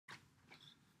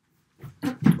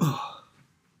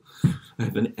I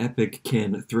have an epic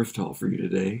Ken thrift haul for you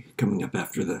today, coming up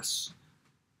after this.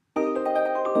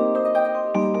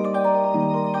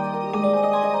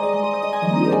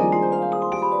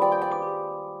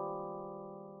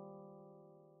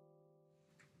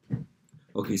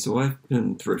 Okay, so I've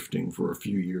been thrifting for a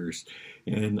few years,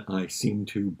 and I seem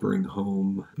to bring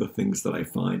home the things that I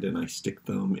find and I stick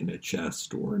them in a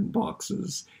chest or in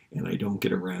boxes, and I don't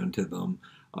get around to them.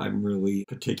 I'm really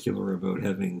particular about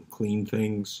having clean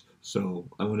things, so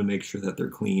I want to make sure that they're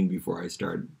clean before I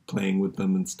start playing with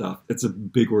them and stuff. It's a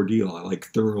big ordeal. I like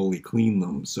thoroughly clean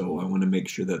them, so I want to make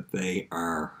sure that they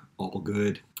are all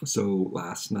good. So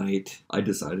last night I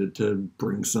decided to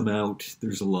bring some out.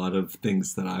 There's a lot of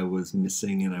things that I was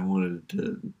missing and I wanted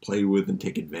to play with and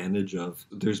take advantage of.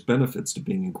 There's benefits to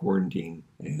being in quarantine,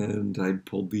 and I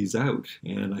pulled these out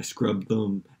and I scrubbed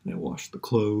them and I washed the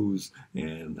clothes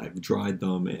and I've dried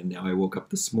them, and now I woke up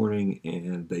this morning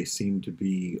and they seem to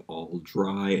be all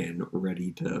dry and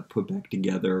ready to put back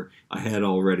together. I had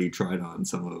already tried on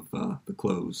some of the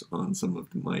clothes on some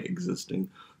of my existing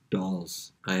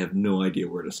dolls. I have no idea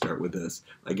where to start with this.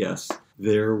 I guess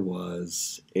there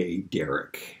was a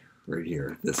Derek right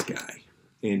here, this guy,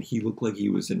 and he looked like he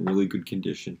was in really good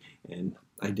condition, and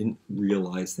I didn't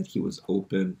realize that he was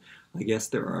open. I guess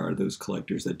there are those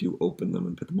collectors that do open them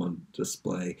and put them on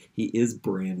display. He is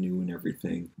brand new and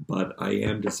everything, but I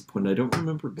am disappointed. I don't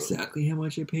remember exactly how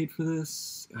much I paid for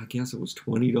this. I guess it was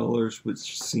 $20,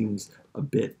 which seems a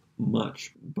bit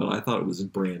much, but I thought it was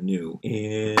brand new.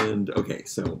 And okay,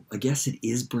 so I guess it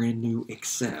is brand new,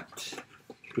 except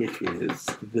it is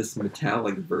this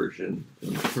metallic version.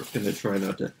 I'm gonna try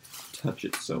not to touch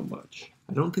it so much.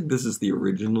 I don't think this is the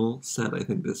original set. I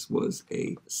think this was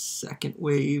a second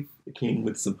wave. It came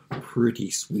with some pretty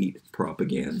sweet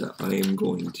propaganda. I am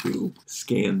going to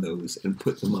scan those and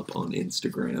put them up on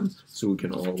Instagram so we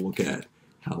can all look at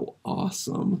how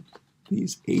awesome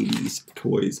these 80s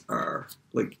toys are.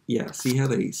 Like, yeah, see how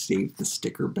they saved the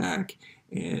sticker back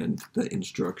and the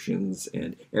instructions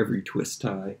and every twist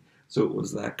tie? So it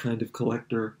was that kind of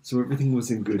collector. So everything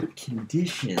was in good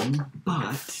condition,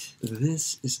 but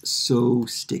this is so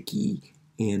sticky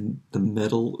and the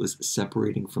metal was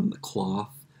separating from the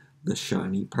cloth, the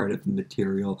shiny part of the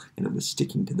material, and it was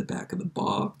sticking to the back of the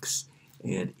box,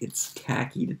 and it's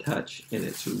tacky to touch, and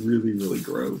it's really, really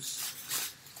gross.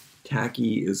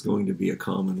 Tacky is going to be a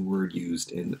common word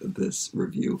used in this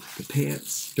review. The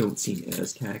pants don't seem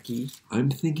as tacky. I'm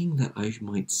thinking that I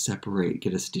might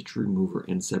get a stitch remover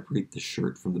and separate the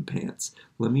shirt from the pants.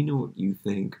 Let me know what you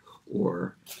think,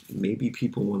 or maybe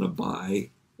people want to buy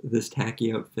this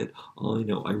tacky outfit. All I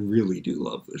know, I really do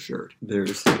love the shirt.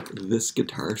 There's this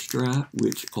guitar strap,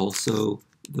 which also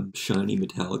the shiny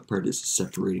metallic part is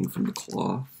separating from the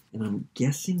cloth. And I'm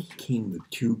guessing he came with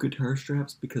two guitar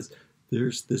straps because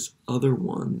there's this other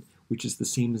one, which is the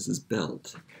same as his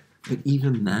belt. But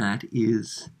even that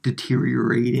is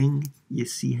deteriorating. You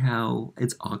see how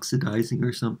it's oxidizing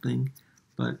or something?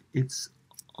 But it's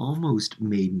almost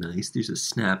made nice. There's a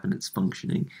snap and it's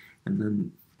functioning. And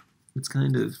then it's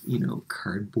kind of,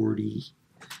 cardboardy.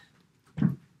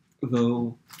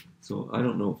 Though, so I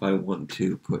don't know if I want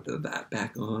to put that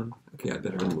back on. Okay, I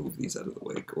better move these out of the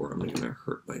way or I'm going to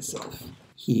hurt myself.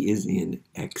 He is in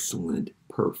excellent,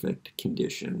 perfect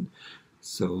condition.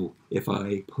 So if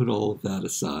I put all of that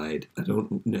aside, I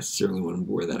don't necessarily want to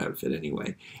wear that outfit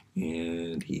anyway.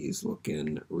 And he's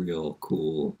looking real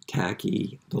cool.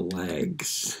 Tacky. The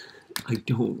legs. I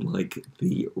don't like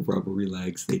the rubbery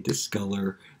legs. They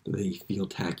discolor. They feel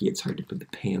tacky. It's hard to put the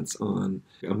pants on.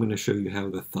 I'm going to show you how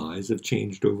the thighs have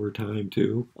changed over time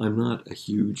too. I'm not a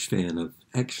huge fan of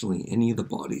actually any of the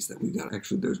bodies that we got.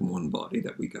 Actually, there's one body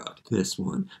that we got. This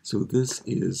one. So this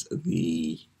is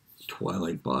the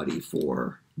Twilight body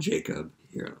for Jacob.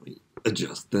 Here, let me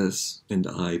adjust this. And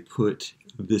I put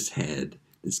this head,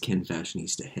 this Ken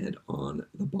Fashionista head, on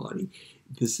the body.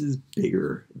 This is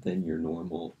bigger than your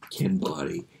normal Ken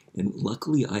body, and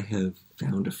luckily I have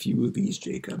found a few of these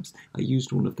Jacobs. I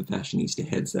used one of the Fashionista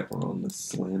heads that were on the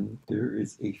slim. There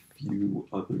is a few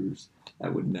others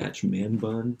that would match Man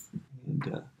Bun,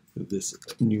 and this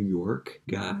New York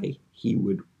guy, he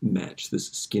would match this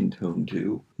skin tone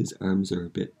too. His arms are a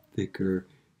bit thicker.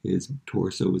 His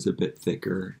torso is a bit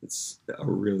thicker. It's a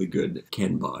really good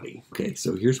Ken body. Okay,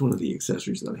 so here's one of the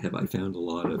accessories that I have. I found a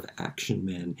lot of Action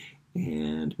Men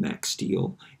and Max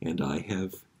Steel, and I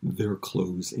have their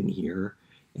clothes in here,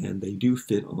 and they do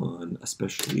fit on,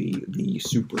 especially the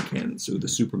Super Ken, so the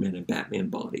Superman and Batman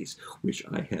bodies, which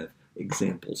I have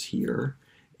examples here.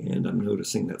 And I'm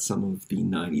noticing that some of the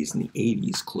 90s and the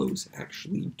 80s clothes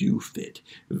actually do fit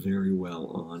very well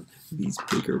on these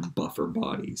bigger, buffer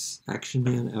bodies. Action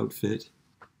Man outfit,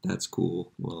 that's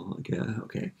cool. Well,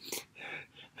 okay.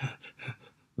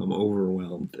 I'm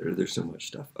overwhelmed. There's so much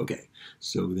stuff. Okay,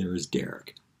 so there is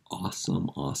Derek.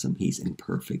 Awesome, awesome. He's in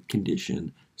perfect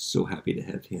condition. So happy to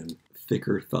have him.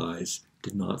 Thicker thighs,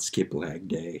 did not skip leg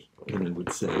day. And I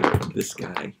would say this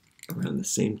guy, around the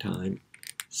same time,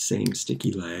 same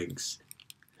sticky legs,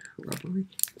 rubbery.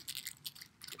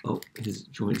 Oh, his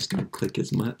joints don't click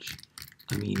as much.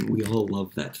 I mean, we all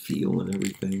love that feel and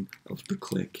everything of the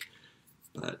click,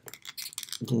 but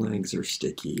the legs are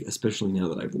sticky, especially now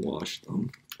that I've washed them.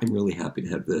 I'm really happy to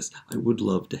have this. I would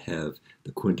love to have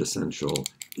the quintessential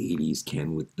 80s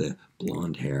Ken with the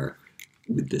blonde hair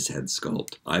with this head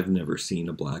sculpt. I've never seen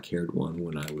a black-haired one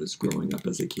when I was growing up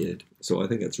as a kid. So I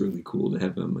think it's really cool to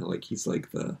have him. Like, he's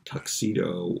like the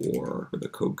tuxedo or the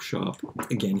Coke shop.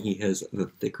 Again, he has the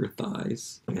thicker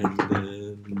thighs. And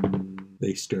then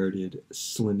they started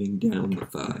slimming down the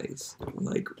thighs,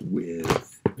 like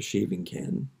with Shaving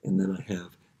Ken. And then I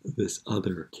have this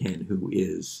other Ken who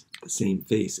is the same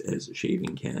face as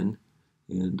Shaving Ken.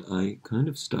 And I kind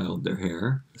of styled their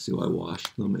hair. So I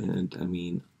washed them, and I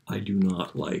mean, I do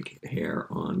not like hair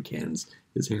on Ken's.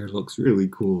 His hair looks really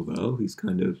cool, though. He's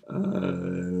kind of,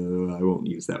 I won't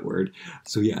use that word.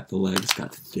 So yeah, the legs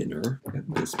got thinner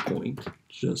at this point,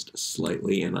 just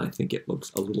slightly, and I think it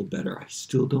looks a little better. I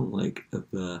still don't like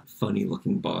the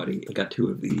funny-looking body. I got two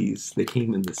of these. They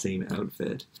came in the same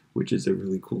outfit, which is a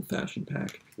really cool fashion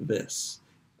pack. This,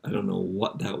 I don't know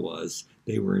what that was.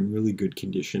 They were in really good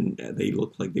condition. They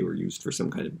looked like they were used for some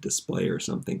kind of display or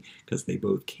something, because they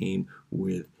both came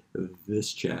with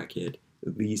this jacket,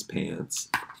 these pants,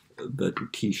 the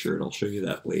t-shirt. I'll show you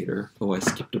that later. Oh, I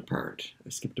skipped a part.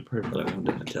 That I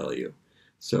wanted to tell you.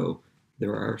 So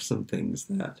there are some things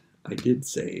that I did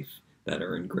save that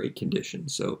are in great condition.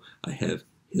 So I have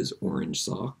his orange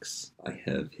socks. I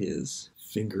have his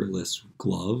fingerless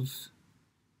glove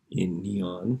in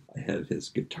neon. I have his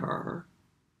guitar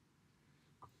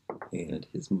and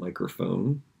his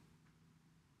microphone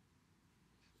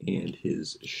and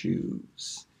his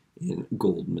shoes in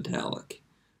gold metallic.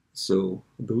 So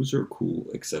those are cool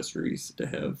accessories to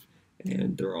have,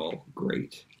 and they're all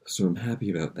great. So I'm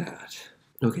happy about that.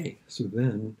 Okay, so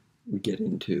then we get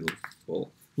into,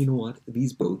 well, you know what?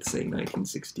 These both say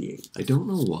 1968. I don't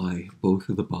know why both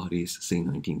of the bodies say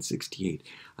 1968.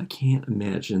 I can't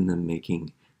imagine them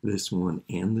making this one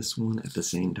and this one at the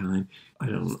same time. I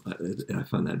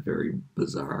find that very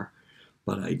bizarre.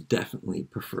 But I definitely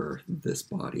prefer this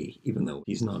body, even though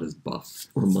he's not as buff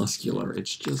or muscular.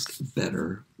 It's just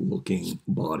better looking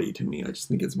body to me. I just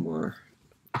think it's more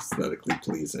aesthetically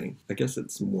pleasing. I guess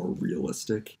it's more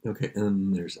realistic. Okay, and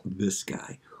then there's this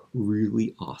guy.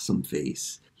 Really awesome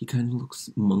face. He kind of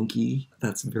looks monkey.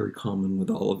 That's very common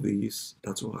with all of these.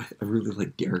 That's why I really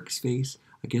like Derek's face.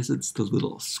 I guess it's the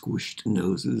little squished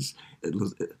noses.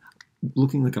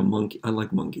 Looking like a monkey. I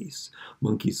like monkeys.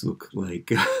 Monkeys look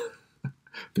like...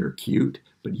 they're cute,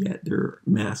 but yet they're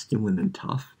masculine and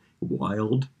tough,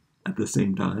 wild at the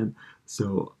same time.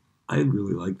 So I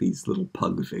really like these little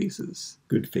pug faces,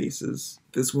 good faces.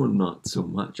 This one, not so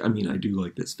much. I mean, I do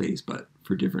like this face, but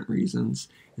for different reasons.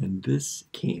 And this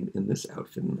came in this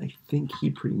outfit, and I think he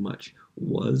pretty much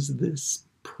was this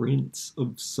prince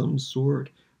of some sort.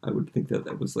 I would think that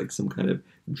that was like some kind of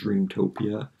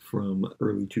Dreamtopia from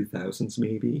early 2000s,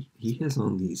 maybe. He has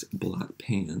on these black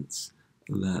pants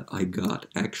that I got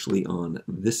actually on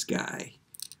this guy,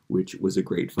 which was a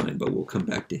great find, but we'll come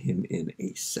back to him in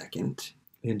a second.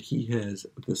 And he has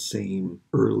the same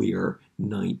earlier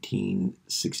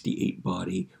 1968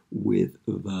 body with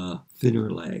the thinner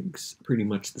legs, pretty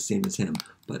much the same as him.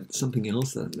 But something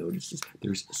else that I've noticed is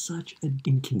there's such an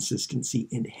inconsistency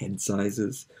in head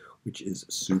sizes, which is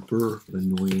super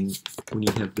annoying when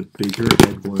you have the bigger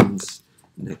head ones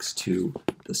next to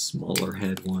the smaller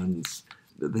head ones.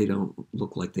 They don't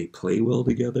look like they play well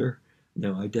together.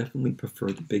 Now, I definitely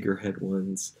prefer the bigger head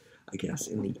ones. I guess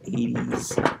in the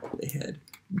 80s, they had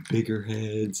bigger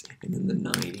heads, and in the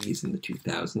 90s and the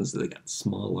 2000s, they got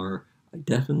smaller. I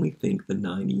definitely think the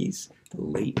 90s, the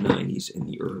late 90s, and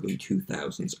the early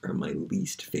 2000s are my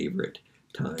least favorite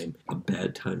time. A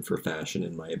bad time for fashion,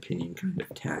 in my opinion, kind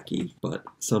of tacky, but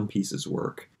some pieces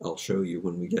work. I'll show you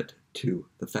when we get to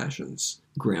the fashions.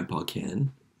 Grandpa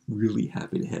Ken. Really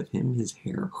happy to have him. His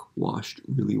hair washed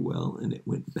really well and it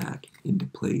went back into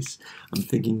place. I'm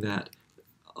thinking that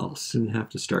I'll soon have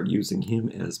to start using him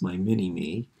as my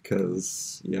mini-me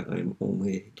because, yeah, I'm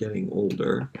only getting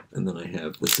older. And then I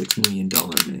have the $6 Million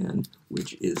Man,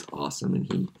 which is awesome, and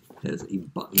he has a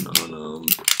button on him.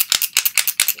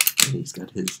 And he's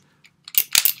got his...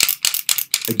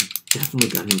 I definitely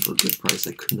got him for a good price.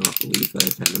 I could not believe that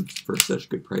I've had him for such a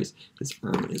good price. His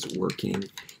arm is working.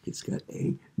 He's got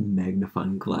a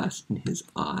magnifying glass in his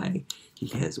eye. He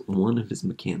has one of his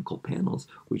mechanical panels,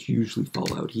 which usually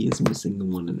fall out. He is missing the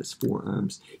one in his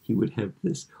forearms. He would have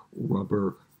this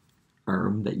rubber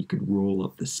arm that you could roll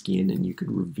up the skin and you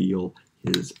could reveal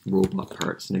his robot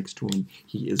parts next to him.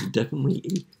 He is definitely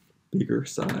a bigger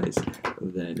size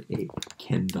than a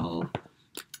Ken doll.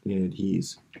 And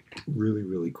he's really,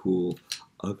 really cool.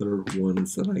 Other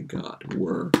ones that I got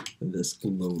were this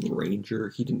Lone Ranger.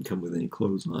 He didn't come with any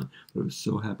clothes on, but I was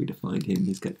so happy to find him.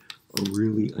 He's got a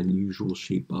really unusual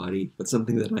shaped body. But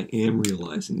something that I am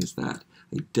realizing is that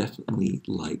I definitely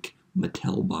like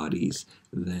Mattel bodies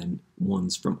than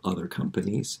ones from other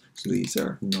companies. So these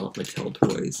are not Mattel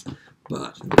toys,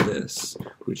 but this,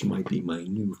 which might be my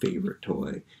new favorite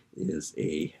toy, is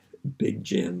a Big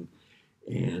Jim.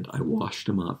 And I washed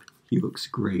him up. He looks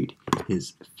great.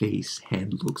 His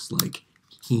head looks like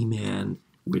He-Man,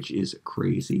 which is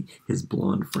crazy. His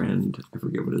blonde friend, I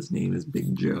forget what his name is,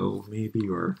 Big Joe, maybe,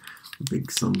 or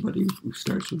Big somebody who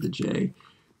starts with a J.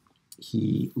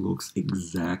 He looks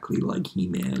exactly like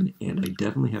He-Man, and I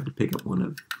definitely have to pick up one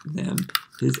of them.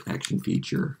 His action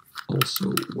feature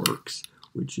also works,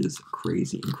 which is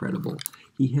crazy incredible.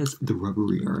 He has the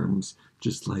rubbery arms,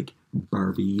 just like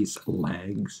Barbie's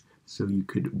legs, so you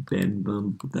could bend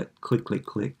them with that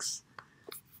clicks.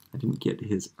 I didn't get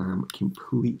his arm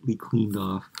completely cleaned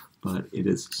off, but it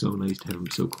is so nice to have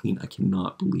him so clean. I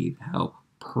cannot believe how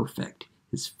perfect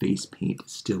his face paint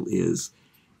still is.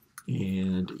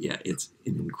 And yeah, it's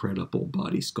an incredible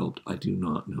body sculpt. I do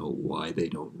not know why they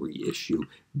don't reissue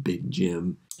Big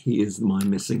Jim. He is my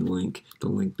missing link, the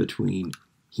link between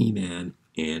He-Man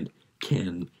and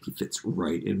Ken. He fits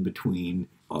right in between.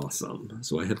 Awesome.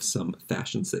 So I have some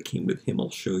fashions that came with him. I'll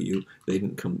show you. They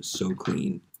didn't come so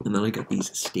clean. And then I got these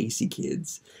Stacie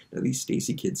kids. Now these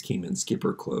Stacie kids came in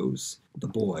skipper clothes. The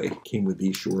boy came with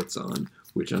these shorts on,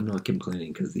 which I'm not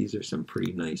complaining because these are some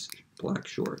pretty nice black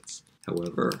shorts.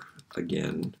 However,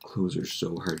 again, clothes are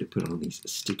so hard to put on these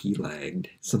sticky-legged.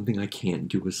 Something I can't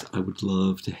do is I would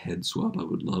love to head swap. I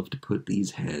would love to put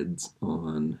these heads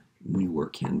on newer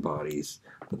Ken bodies,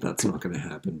 but that's not going to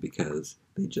happen because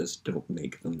they just don't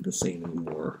make them the same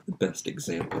anymore. The best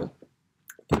example,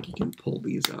 I think you can pull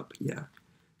these up. Yeah,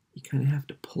 you kind of have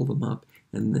to pull them up,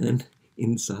 and then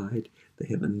inside they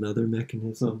have another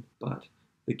mechanism, but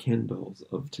the Ken dolls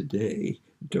of today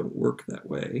don't work that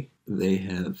way. They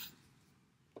have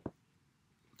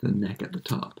the neck at the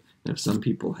top. Now, some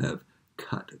people have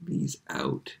cut these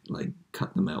out, like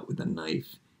cut them out with a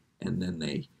knife, and then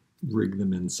they rig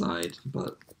them inside,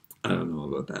 but I don't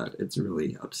know about that. It's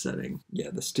really upsetting. Yeah,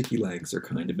 the sticky legs are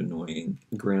kind of annoying.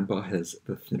 Grandpa has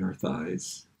the thinner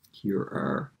thighs. Here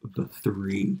are the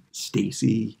 3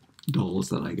 Stacie dolls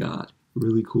that I got.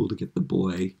 Really cool to get the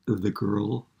boy. The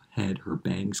girl had her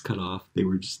bangs cut off. They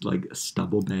were just like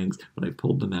stubble bangs, but I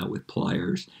pulled them out with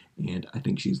pliers, and I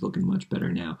think she's looking much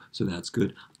better now, so that's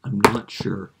good. I'm not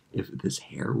sure if this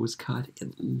hair was cut.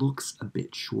 It looks a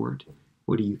bit short.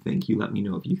 What do you think? You let me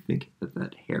know if you think that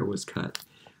that hair was cut.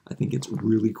 I think it's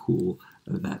really cool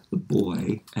that the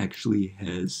boy actually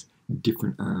has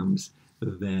different arms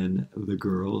than the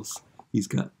girls. He's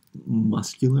got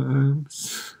muscular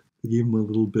arms. Give him a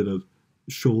little bit of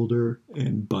shoulder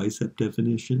and bicep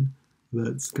definition.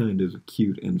 That's kind of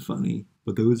cute and funny.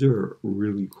 But those are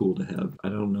really cool to have. I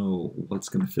don't know what's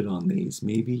going to fit on these.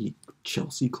 Maybe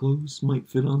Chelsea clothes might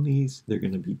fit on these. They're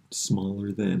going to be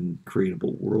smaller than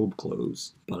Creatable World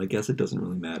clothes. But I guess it doesn't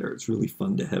really matter. It's really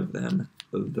fun to have them.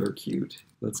 They're cute.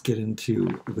 Let's get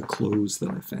into the clothes that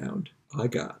I found. I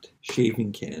got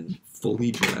Shaving Ken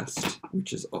fully dressed,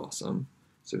 which is awesome.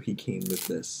 So he came with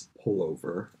this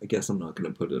pullover. I guess I'm not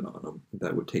going to put it on him.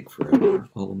 That would take forever.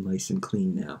 All nice and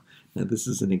clean now. Now this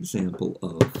is an example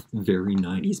of very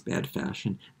 90s bad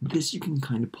fashion. This you can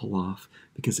kind of pull off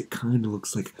because it kind of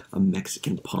looks like a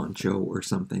Mexican poncho or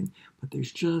something. But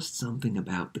there's just something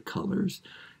about the colors.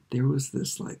 There was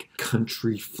this like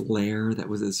country flair that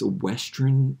was this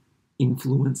Western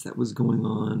influence that was going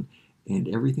on.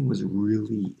 And everything was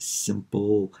really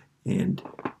simple and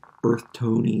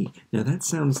earth-tony. Now that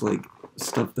sounds like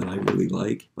stuff that I really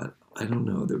like, but I don't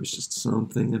know, there was just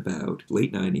something about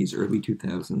late 90s, early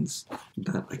 2000s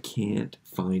that I can't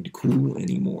find cool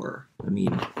anymore. I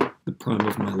mean, the prime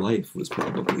of my life was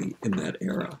probably in that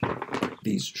era.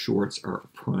 These shorts are a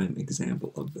prime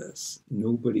example of this.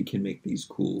 Nobody can make these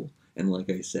cool. And like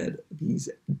I said, these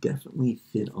definitely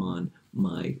fit on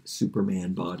my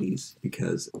Superman bodies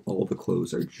because all the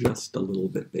clothes are just a little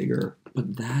bit bigger.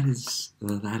 But that is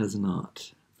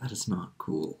not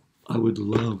cool. I would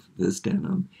love this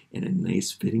denim in a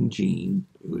nice fitting jean.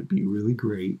 It would be really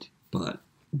great, but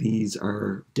these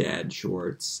are dad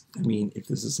shorts. I mean, if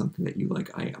this is something that you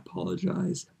like, I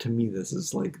apologize. To me, this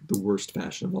is like the worst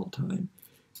fashion of all time.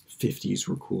 50s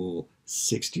were cool,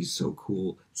 60s so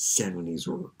cool, 70s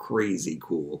were crazy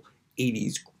cool,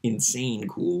 80s insane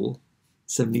cool,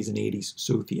 70s and 80s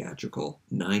so theatrical,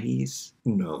 90s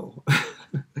no.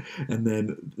 And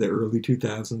then the early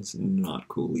 2000s, not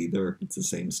cool either. It's the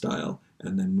same style.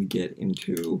 And then we get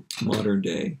into modern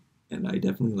day, and I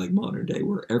definitely like modern day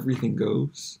where everything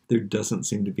goes. There doesn't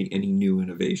seem to be any new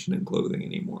innovation in clothing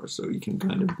anymore, so you can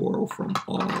kind of borrow from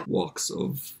all walks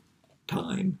of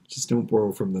time. Just don't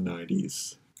borrow from the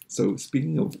 90s. So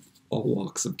speaking of all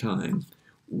walks of time,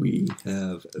 we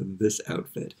have this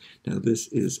outfit. Now this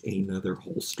is another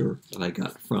holster that I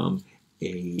got from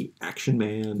a Action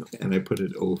Man, and I put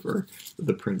it over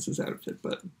the Prince's outfit,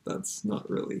 but that's not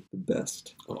really the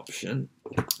best option.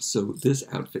 So this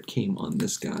outfit came on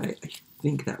this guy. I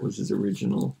think that was his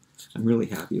original. I'm really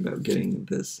happy about getting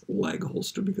this leg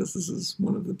holster because this is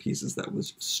one of the pieces that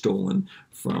was stolen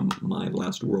from my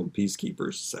last World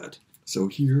Peacekeepers set. So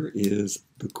here is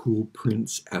the cool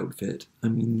Prince outfit. I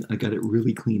mean, I got it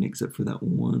really clean except for that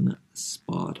one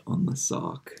spot on the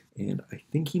sock. And I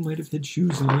think he might have had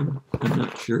shoes on. I'm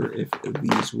not sure if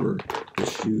these were the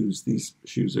shoes. These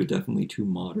shoes are definitely too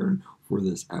modern for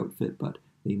this outfit, but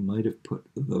they might have put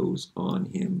those on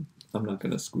him. I'm not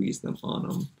going to squeeze them on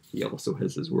him. He also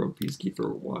has his World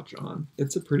Peacekeeper watch on.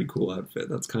 It's a pretty cool outfit.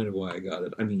 That's kind of why I got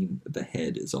it. I mean, the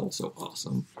head is also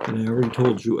awesome. And I already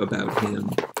told you about him,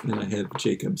 and I have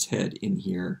Jacob's head in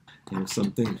here. There was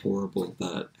something horrible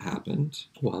that happened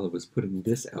while I was putting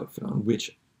this outfit on,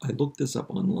 which I looked this up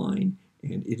online,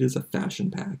 and it is a fashion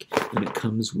pack, and it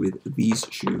comes with these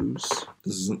shoes.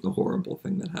 This isn't the horrible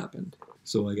thing that happened.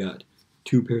 So I got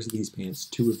 2 pairs of these pants,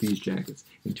 2 of these jackets,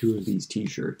 and 2 of these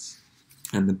t-shirts.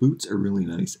 And the boots are really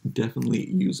nice,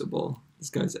 definitely usable. This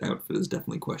guy's outfit is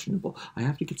definitely questionable. I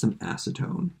have to get some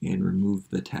acetone and remove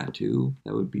the tattoo.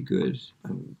 That would be good.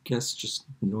 I guess just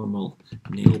normal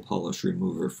nail polish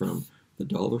remover from the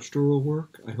dollar store will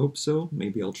work. I hope so.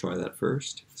 Maybe I'll try that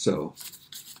first. So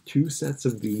 2 sets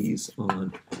of these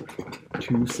on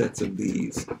 2 sets of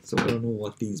these. So I don't know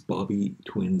what these Barbie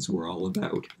twins were all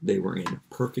about. They were in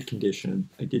perfect condition.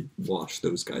 I did wash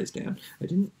those guys down. I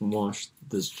didn't wash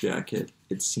this jacket.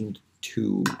 It seemed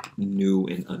too new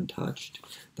and untouched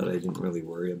that I didn't really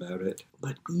worry about it.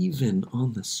 But even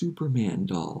on the Superman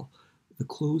doll, the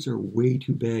clothes are way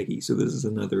too baggy. So this is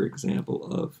another example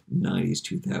of 90s,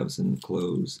 2000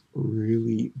 clothes.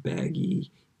 Really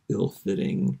baggy,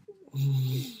 ill-fitting.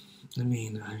 I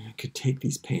mean, I could take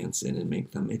these pants in and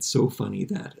make them. It's so funny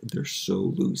that they're so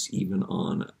loose even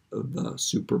on the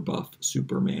super buff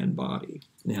Superman body.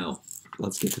 Now,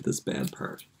 let's get to this bad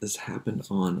part. This happened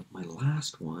on my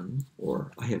last one,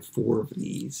 or I have 4 of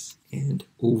these, and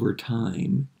over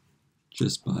time,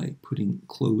 just by putting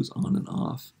clothes on and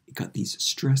off, it got these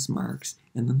stress marks,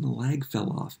 and then the leg fell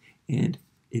off, and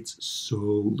it's so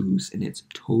loose, and it's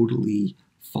totally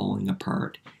falling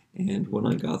apart. And when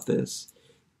I got this,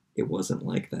 it wasn't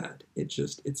like that.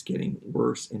 It's getting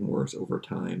worse and worse over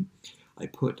time. I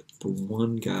put the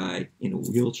one guy in a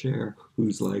wheelchair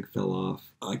whose leg fell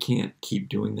off. I can't keep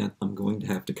doing that. I'm going to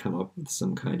have to come up with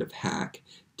some kind of hack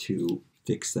to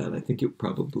fix that. I think it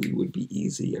probably would be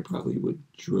easy. I probably would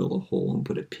drill a hole and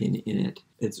put a pin in it.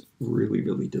 It's really,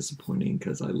 really disappointing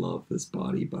because I love this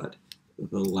body, but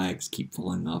the legs keep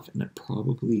falling off, and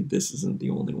this isn't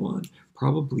the only one.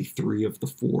 Probably 3 of the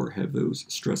 4 have those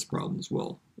stress problems.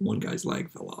 Well, one guy's leg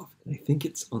fell off. And I think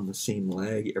it's on the same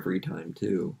leg every time,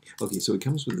 too. Okay, so it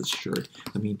comes with this shirt.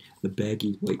 I mean, the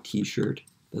baggy white t-shirt,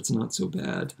 that's not so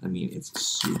bad. I mean, it's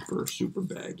super, super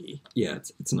baggy. Yeah,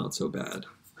 it's not so bad.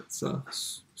 It's a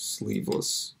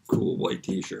sleeveless, cool white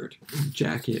t-shirt.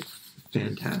 Jacket,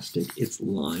 fantastic. It's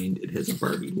lined. It has a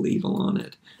Barbie label on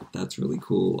it. That's really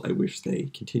cool. I wish they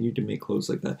continued to make clothes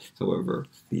like that. However,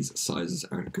 these sizes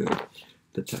aren't good.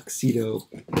 The tuxedo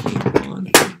came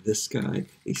on this guy,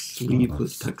 a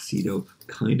sleeveless tuxedo,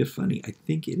 kind of funny. I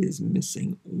think it is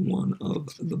missing one of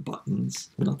the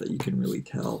buttons. Not that you can really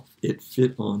tell. It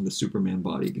fit on the Superman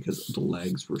body because the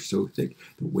legs were so thick.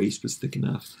 The waist was thick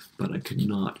enough, but I could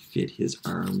not fit his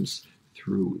arms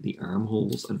through the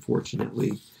armholes,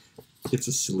 unfortunately. It's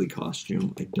a silly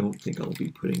costume. I don't think I'll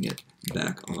be putting it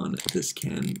back on this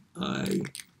can. I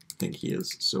think he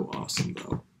is so awesome,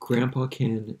 though. Grandpa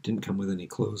Ken didn't come with any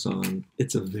clothes on.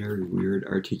 It's a very weird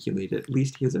articulated, at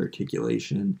least he has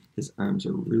articulation. His arms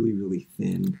are really, really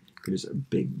thin. There's a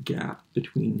big gap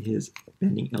between his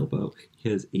bending elbow. He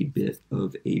has a bit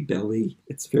of a belly.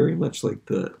 It's very much like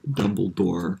the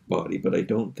Dumbledore body, but I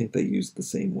don't think they used the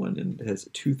same one. And it has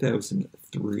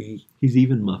 2003. He's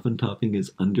even muffin topping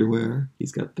his underwear.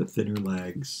 He's got the thinner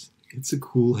legs. It's a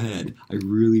cool head. I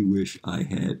really wish I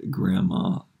had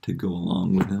Grandma to go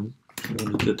along with him. I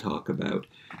wanted to talk about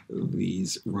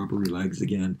these rubbery legs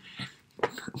again.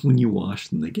 When you wash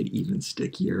them, they get even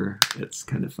stickier. It's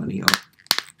kind of funny. I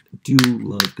do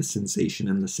love the sensation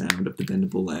and the sound of the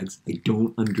bendable legs. I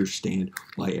don't understand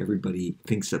why everybody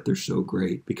thinks that they're so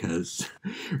great, because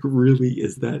really,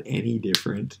 is that any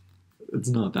different? It's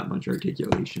not that much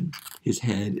articulation. His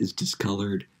head is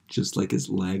discolored just like his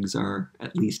legs are.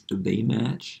 At least they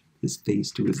match his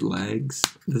face to his legs.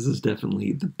 This is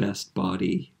definitely the best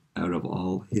body out of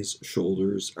all. His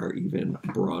shoulders are even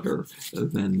broader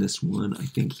than this one. I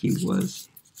think he was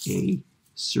a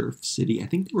Surf City. I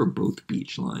think they were both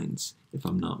beach lines, if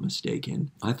I'm not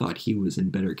mistaken. I thought he was in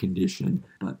better condition,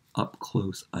 but up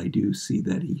close I do see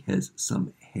that he has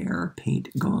some hair paint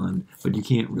gone, but you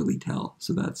can't really tell,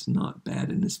 so that's not bad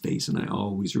in his face, and I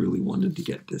always really wanted to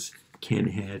get this Ken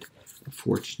head.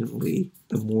 Fortunately,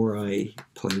 the more I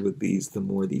play with these, the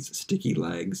more these sticky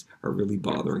legs are really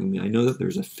bothering me. I know that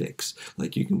there's a fix,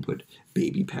 like you can put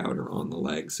baby powder on the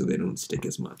legs so they don't stick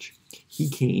as much. He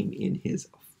came in his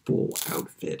full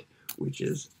outfit, which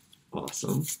is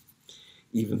awesome.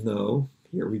 Even though,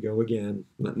 here we go again,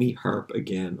 let me harp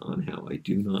again on how I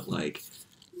do not like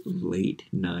late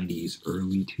 90s,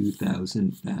 early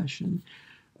 2000 fashion.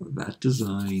 That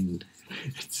design,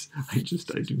 I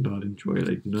do not enjoy it.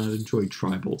 I do not enjoy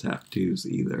tribal tattoos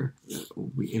either.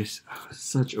 It's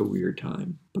such a weird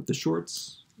time. But the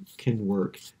shorts can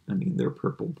work. I mean, they're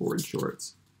purple board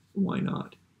shorts. Why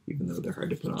not? Even though they're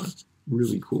hard to put on.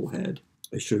 Really cool head.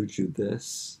 I showed you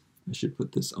this. I should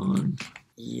put this on.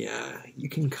 Yeah, you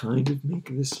can kind of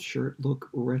make this shirt look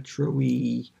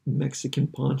retro-y, Mexican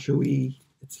poncho-y.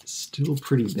 It's still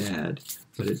pretty bad,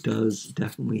 but it does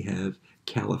definitely have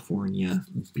California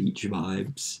beach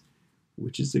vibes,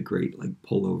 which is a great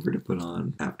pullover to put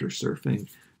on after surfing.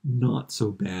 Not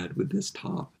so bad with this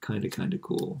top. Kind of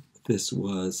cool. This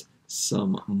was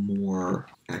some more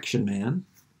Action Man.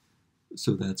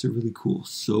 So that's a really cool,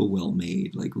 so well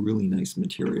made, really nice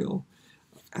material.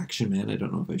 Action Man, I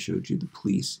don't know if I showed you the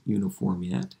police uniform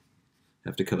yet.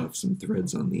 Have to cut off some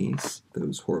threads on these.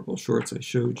 Those horrible shorts I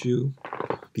showed you.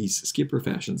 These skipper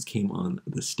fashions came on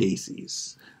the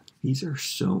Stacies. These are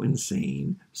so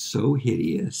insane, so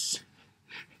hideous,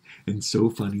 and so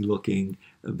funny looking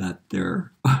that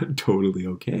they're totally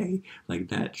okay.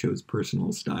 That shows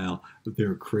personal style.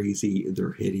 They're crazy,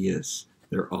 they're hideous,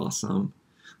 they're awesome.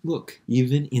 Look,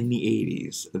 even in the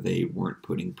 80s, they weren't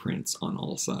putting prints on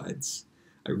all sides.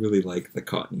 I really like the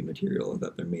cottony material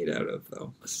that they're made out of,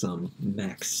 though. Some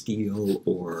Max Steel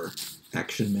or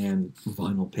Action Man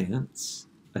vinyl pants.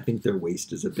 I think their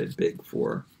waist is a bit big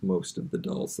for most of the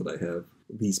dolls that I have.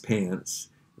 These pants,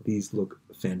 these look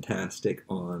fantastic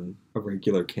on a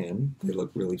regular Ken. They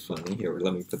look really funny. Here,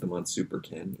 let me put them on Super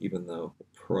Ken, even though I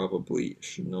probably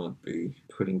should not be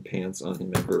putting pants on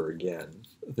him ever again.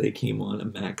 They came on a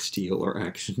Max Steel or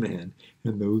Action Man,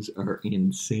 and those are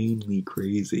insanely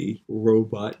crazy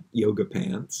robot yoga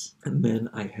pants. And then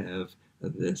I have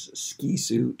this ski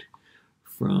suit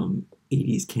from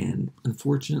 80s Ken.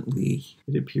 Unfortunately,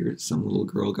 it appears some little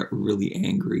girl got really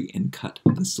angry and cut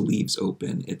the sleeves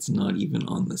open. It's not even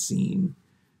on the seam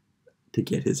to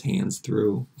get his hands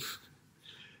through.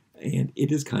 And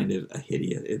it is kind of a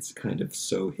hideous, it's kind of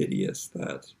so hideous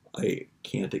that I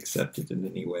can't accept it in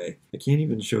any way. I can't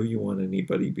even show you on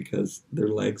anybody because their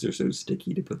legs are so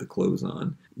sticky to put the clothes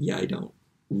on. Yeah, I don't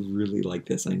really like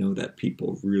this. I know that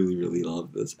people really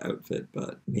love this outfit,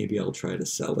 but maybe I'll try to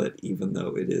sell it even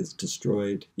though it is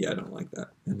destroyed. Yeah, I don't like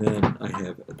that. And then I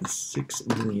have the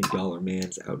 $6 Million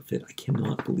Man's outfit. I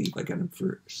cannot believe I got him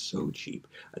for so cheap.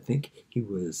 I think he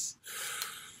was,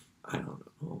 I don't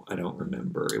know, I don't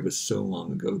remember. It was so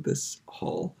long ago. This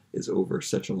haul is over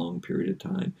such a long period of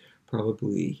time.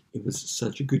 Probably it was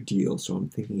such a good deal, so I'm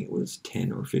thinking it was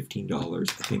 $10 or $15.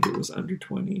 I think it was under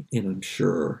 20, and I'm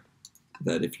sure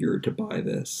that if you were to buy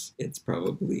this, it's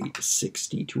probably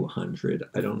 60 to 100.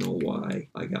 I don't know why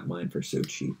I got mine for so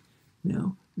cheap.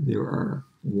 Now, there are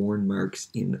worn marks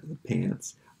in the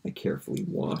pants. I carefully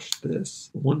washed this.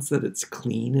 Once that it's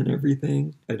clean and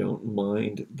everything, I don't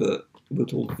mind the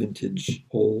little vintage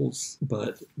holes,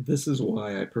 but this is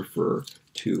why I prefer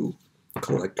to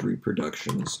collect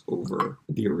reproductions over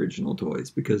the original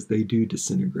toys because they do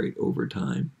disintegrate over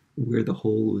time. Where the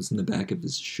hole was in the back of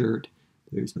his shirt,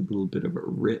 there's a little bit of a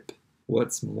rip.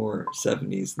 What's more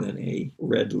 70s than a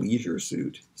red leisure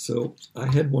suit? So I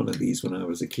had one of these when I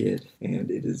was a kid, and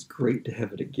it is great to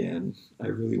have it again. I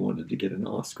really wanted to get an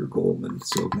Oscar Goldman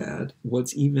so bad.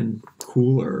 What's even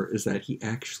cooler is that he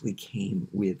actually came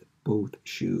with both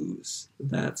shoes.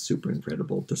 That's super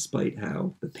incredible, despite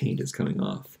how the paint is coming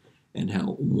off and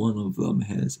how one of them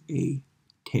has a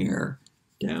tear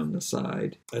down the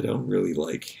side. I don't really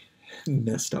like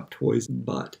messed up toys,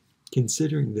 but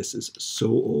considering this is so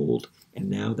old, and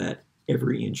now that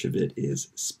every inch of it is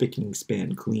spick and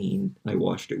span clean, I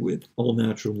washed it with all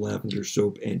natural lavender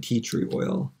soap and tea tree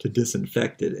oil to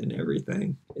disinfect it and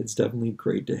everything. It's definitely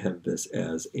great to have this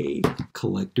as a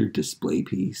collector display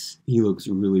piece. He looks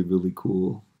really, really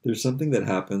cool. There's something that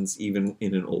happens even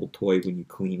in an old toy when you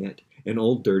clean it. An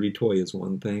old dirty toy is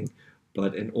one thing,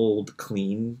 but an old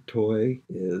clean toy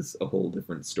is a whole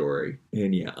different story.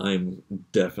 And yeah, I'm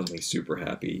definitely super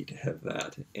happy to have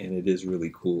that. And it is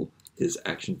really cool, his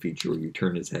action feature where you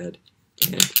turn his head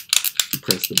and you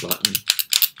press the button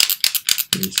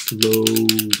and he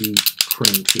slowly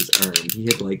cranks his arm. He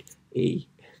had like a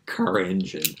car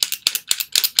engine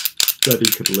that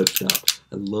he could lift up.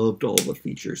 I loved all the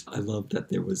features. I loved that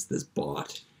there was this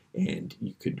bot and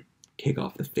you could take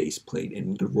off the faceplate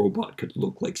and the robot could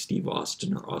look like Steve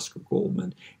Austin or Oscar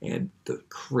Goldman, and the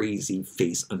crazy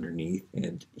face underneath,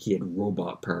 and he had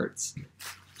robot parts.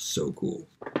 So cool.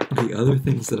 The other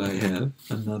things that I have,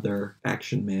 another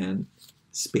Action Man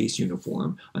space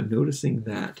uniform. I'm noticing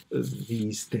that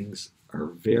these things are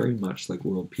very much like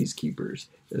World Peacekeepers.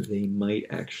 They might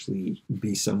actually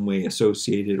be some way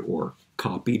associated or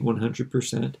copied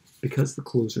 100%. Because the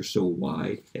clothes are so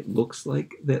wide, it looks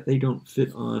like that they don't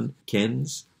fit on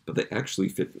Ken's, but they actually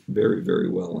fit very, very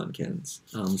well on Ken's.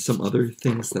 Some other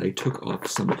things that I took off,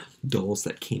 some dolls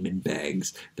that came in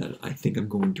bags that I think I'm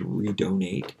going to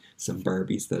redonate. Some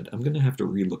Barbies that I'm going to have to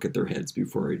relook at their heads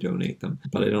before I donate them,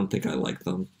 but I don't think I like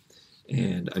them.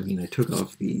 And I mean, I took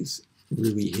off these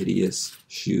really hideous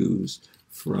shoes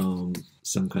from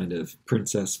some kind of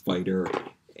princess fighter,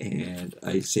 and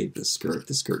I saved the skirt.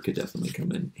 The skirt could definitely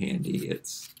come in handy.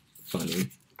 It's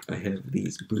funny. I have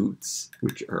these boots,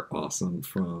 which are awesome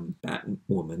from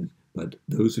Batwoman, but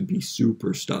those would be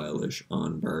super stylish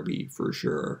on Barbie for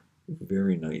sure.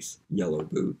 Very nice yellow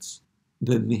boots.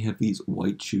 Then they have these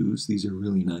white shoes. These are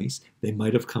really nice. They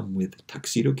might have come with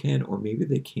Tuxedo Ken, or maybe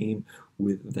they came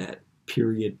with that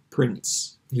period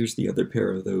prints. Here's the other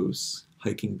pair of those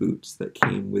hiking boots that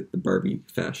came with the Barbie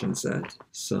fashion set.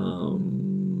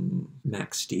 Some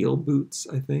Max Steel boots,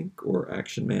 I think, or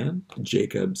Action Man.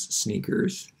 Jacob's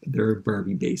sneakers. They're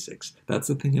Barbie basics. That's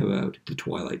the thing about the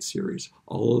Twilight series.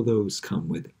 All of those come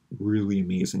with really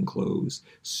amazing clothes.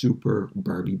 Super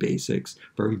Barbie basics.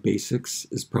 Barbie basics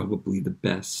is probably the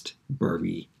best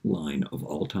Barbie line of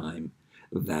all time.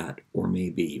 That, or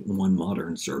maybe One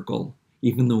Modern Circle.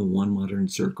 Even though One Modern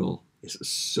Circle is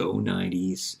so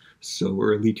 90s, so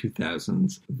early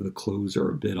 2000s, the clothes are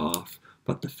a bit off,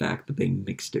 but the fact that they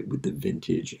mixed it with the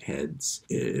vintage heads,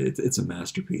 it's a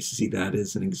masterpiece. See, that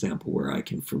is an example where I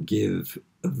can forgive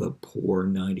the poor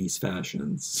 90s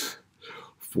fashions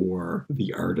for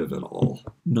the art of it all.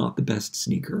 Not the best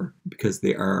sneaker, because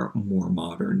they are more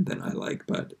modern than I like,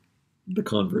 but the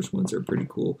Converse ones are pretty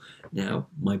cool. Now,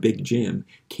 my big Jim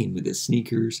came with his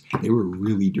sneakers. They were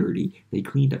really dirty. They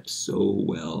cleaned up so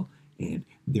well, and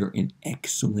they're in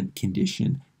excellent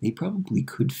condition. They probably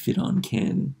could fit on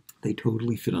Ken. They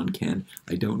totally fit on Ken.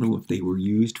 I don't know if they were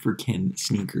used for Ken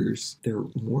sneakers. They're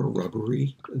more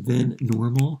rubbery than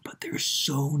normal, but they're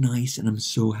so nice, and I'm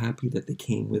so happy that they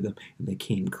came with them, and they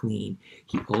came clean.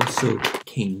 He also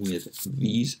came with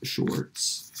these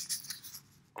shorts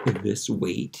with this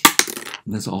weight.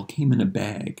 And this all came in a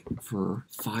bag for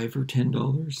 $5 or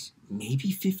 $10,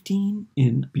 maybe $15.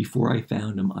 And before I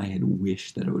found him, I had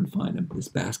wished that I would find him. This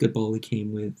basketball he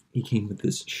came with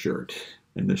this shirt.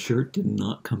 And the shirt did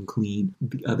not come clean.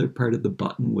 The other part of the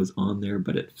button was on there,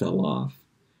 but it fell off.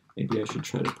 Maybe I should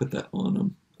try to put that on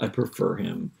him. I prefer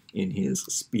him in his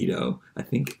Speedo. I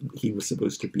think he was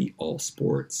supposed to be all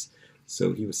sports.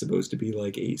 So he was supposed to be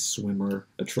like a swimmer,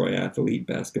 a triathlete,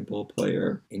 basketball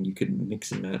player, and you could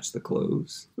mix and match the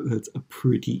clothes. That's a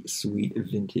pretty sweet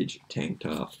vintage tank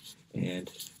top. And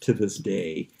to this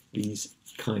day, these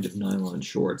kind of nylon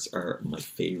shorts are my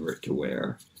favorite to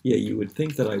wear. Yeah, you would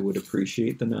think that I would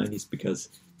appreciate the 90s because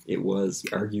it was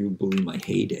arguably my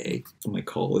heyday, my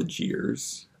college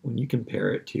years. When you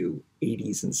compare it to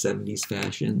 80s and 70s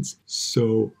fashions,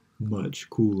 so much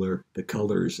cooler, the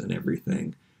colors and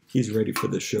everything. he's ready for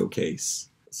the showcase.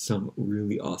 Some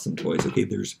really awesome toys. Okay,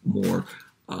 there's more.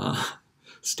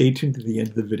 Stay tuned to the end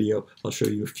of the video. I'll show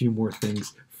you a few more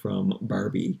things from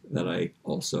Barbie that I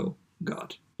also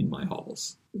got in my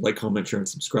hauls. Like, comment, share, and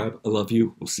subscribe. I love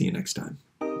you. We'll see you next time.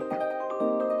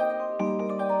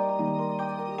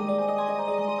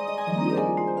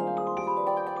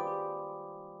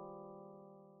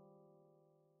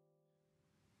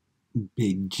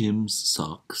 Big Jim's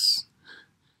socks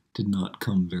did not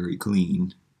come very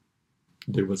clean.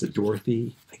 There was a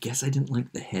Dorothy. I guess I didn't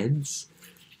like the heads.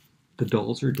 The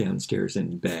dolls are downstairs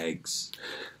in bags,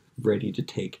 ready to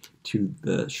take to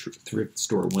the thrift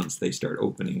store once they start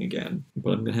opening again.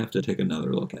 But I'm going to have to take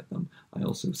another look at them. I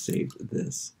also saved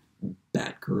this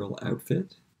Batgirl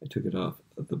outfit. I took it off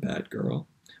of the Batgirl.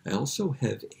 I also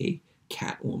have a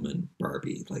Catwoman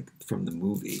Barbie, like from the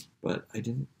movie, but I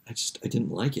didn't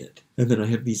like it. And then I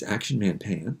have these Action Man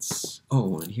pants.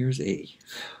 Oh, and here's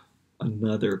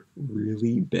another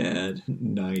really bad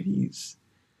 90s.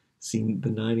 See, the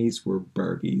 90s were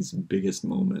Barbie's biggest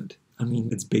moment. I mean,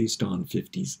 it's based on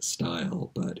 50s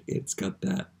style, but it's got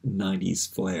that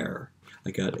 90s flair.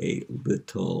 I got a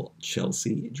little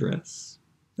Chelsea dress.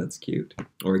 That's cute.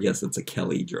 Or I guess it's a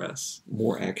Kelly dress.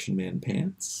 More Action Man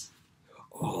pants.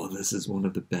 Oh, this is one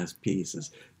of the best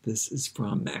pieces. This is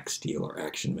from Max Steel or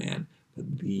Action Man.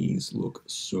 But these look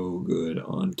so good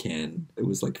on Ken. It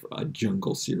was like a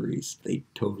Jungle series. They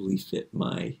totally fit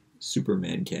my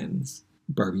Superman Kens.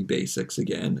 Barbie Basics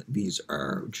again. These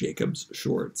are Jacob's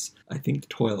shorts. I think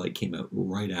Twilight came out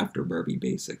right after Barbie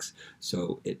Basics,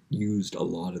 so it used a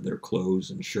lot of their clothes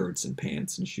and shirts and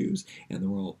pants and shoes, and they're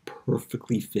all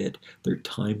perfectly fit. They're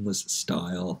timeless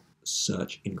style.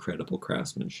 Such incredible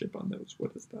craftsmanship on those.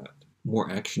 What is that?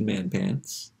 More Action Man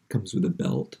pants. Comes with a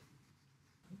belt.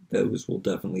 Those will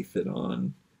definitely fit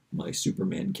on my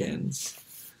Superman Kens.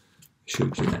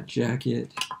 Showed you that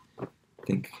jacket.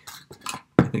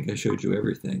 I think I showed you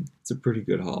everything. It's a pretty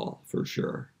good haul, for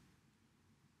sure.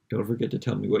 Don't forget to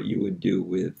tell me what you would do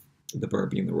with the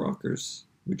Barbie and the Rockers.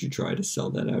 Would you try to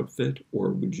sell that outfit, or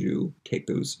would you take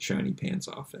those shiny pants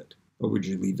off it? Or would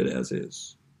you leave it as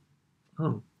is?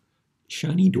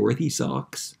 Shiny Dorothy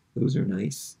socks. Those are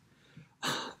nice.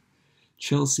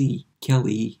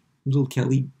 Kelly, little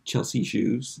Kelly Chelsea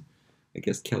shoes. I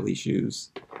guess Kelly shoes.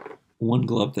 One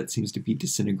glove that seems to be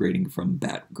disintegrating from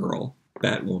Batgirl,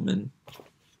 Batwoman,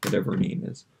 whatever her name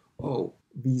is. Oh,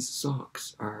 these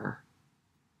socks are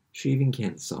shaving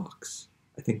Ken socks.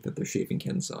 I think that they're shaving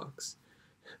Ken socks.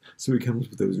 So it comes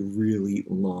with those really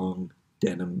long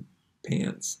denim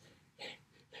pants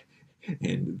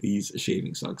and these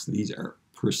shaving socks. These are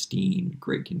pristine,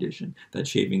 great condition. That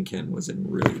shaving Ken was in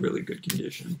really, really good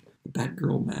condition. The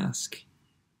Batgirl mask,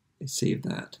 I saved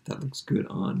that. That looks good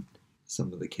on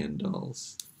some of the Ken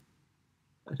dolls.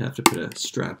 I'd have to put a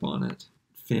strap on it.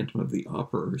 Phantom of the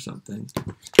Opera or something.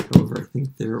 However, I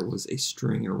think there was a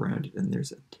string around it and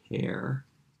there's a tear,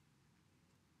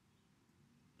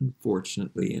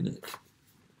 unfortunately, in it.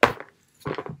 I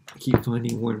keep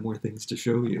finding more and more things to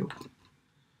show you.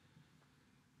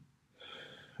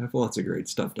 I have lots of great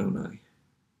stuff, don't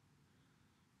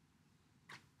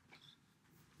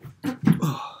I?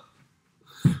 Oh,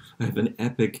 I have an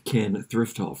epic Ken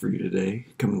thrift haul for you today,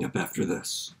 coming up after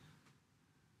this.